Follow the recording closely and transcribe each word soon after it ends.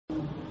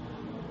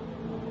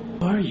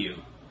Who are you?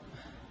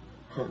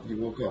 Huh, you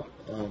woke up.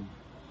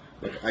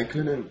 Look, I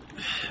couldn't...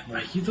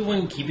 Are you the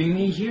one keeping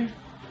me here?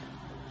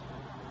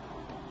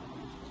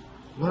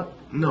 What?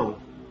 No,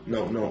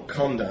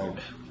 calm down.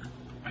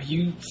 Are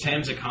you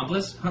Sam's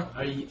accomplice? Huh?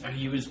 Are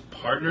you his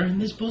partner in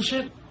this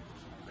bullshit?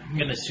 I'm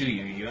gonna sue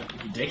you, you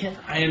dickhead.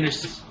 I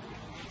understand.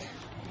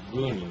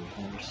 Ruin you,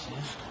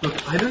 understand?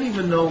 Look, I don't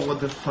even know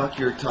what the fuck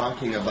you're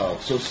talking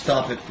about, so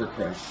stop it for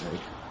Christ's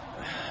sake.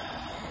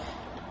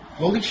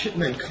 Holy shit,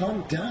 man,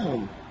 calm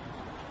down.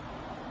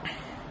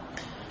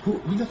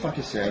 Who the fuck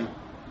is Sam?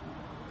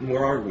 And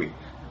where are we?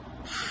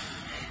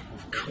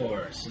 Of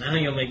course. Now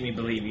you'll make me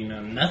believe you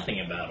know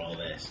nothing about all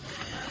this.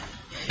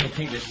 You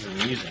think this is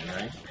amusing,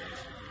 right?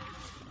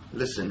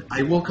 Listen,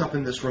 I woke up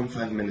in this room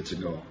 5 minutes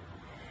ago.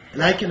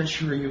 And I can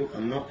assure you,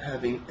 I'm not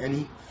having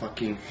any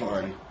fucking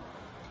fun.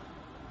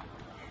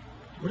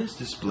 What is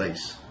this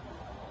place?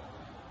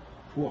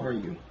 Who are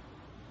you?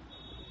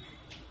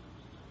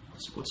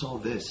 What's all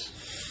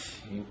this?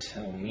 You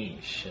tell me,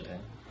 shithead.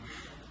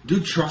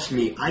 Dude, trust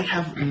me, I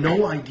have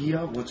no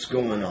idea what's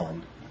going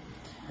on.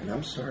 And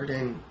I'm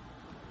starting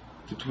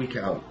to tweak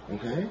out,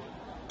 okay?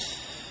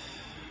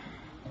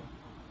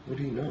 What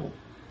do you know?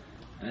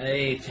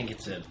 I think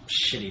it's a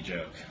shitty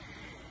joke.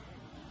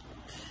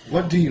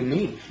 What do you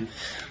mean?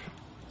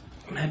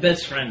 My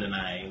best friend and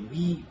I,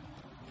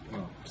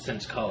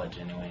 since college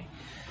anyway,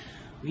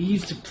 we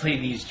used to play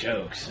these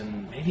jokes,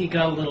 and maybe it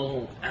got a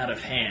little out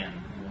of hand,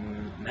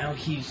 and now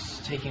he's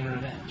taking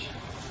revenge.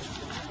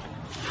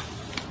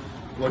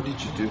 What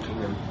did you do to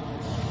him?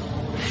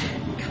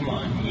 Come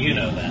on, you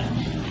know that.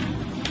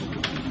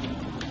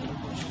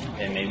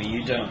 Okay, maybe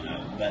you don't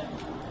know, but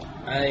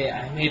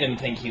I made him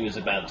think he was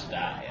about to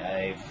die.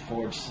 I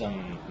forged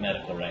some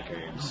medical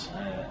records.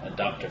 A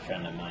doctor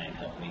friend of mine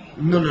helped me.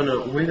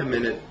 No, wait a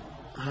minute.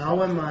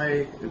 How am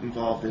I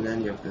involved in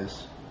any of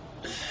this?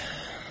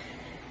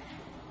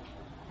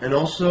 And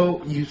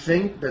also, you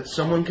think that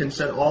someone can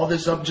set all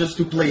this up just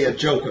to play a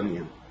joke on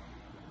you?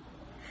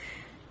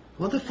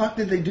 What the fuck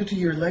did they do to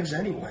your legs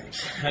anyway?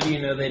 How do you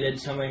know they did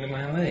something to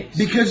my legs?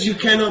 Because you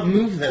cannot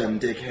move them,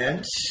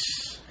 dickhead.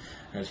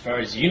 As far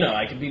as you know,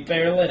 I could be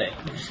paralytic.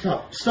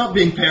 Stop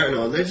being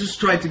paranoid. Let's just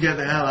try to get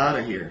the hell out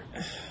of here.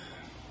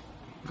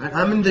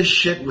 I'm in this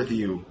shit with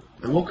you.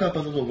 I woke up a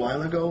little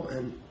while ago,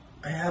 and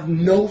I have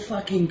no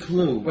fucking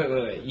clue.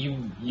 Wait.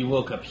 You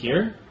woke up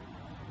here?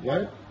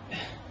 What?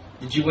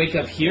 Did you wake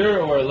up here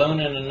or alone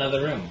in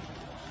another room?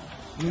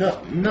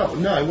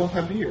 No, I woke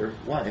up here.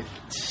 Why?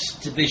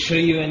 Did they show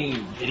you any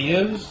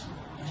videos?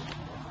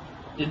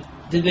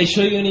 Did they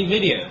show you any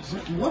videos?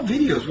 What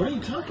videos? What are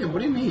you talking? What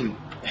do you mean?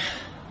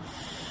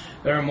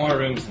 There are more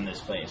rooms in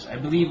this place. I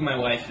believe my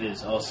wife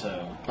is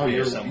also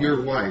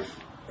your wife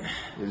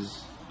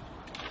is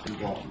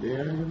involved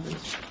there in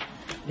this?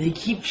 They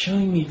keep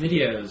showing me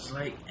videos,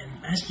 and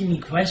asking me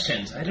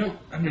questions. I don't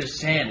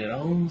understand. It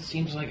all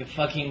seems like a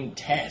fucking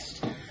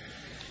test.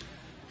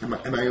 Am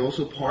I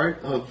also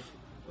part of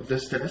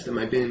this test? Am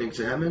I being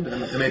examined?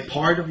 Am I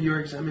part of your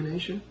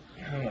examination?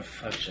 How the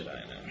fuck should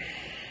I know?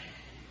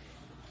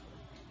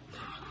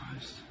 Oh,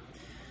 Christ.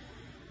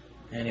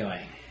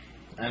 Anyway,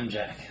 I'm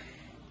Jack.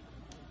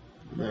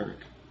 Merrick.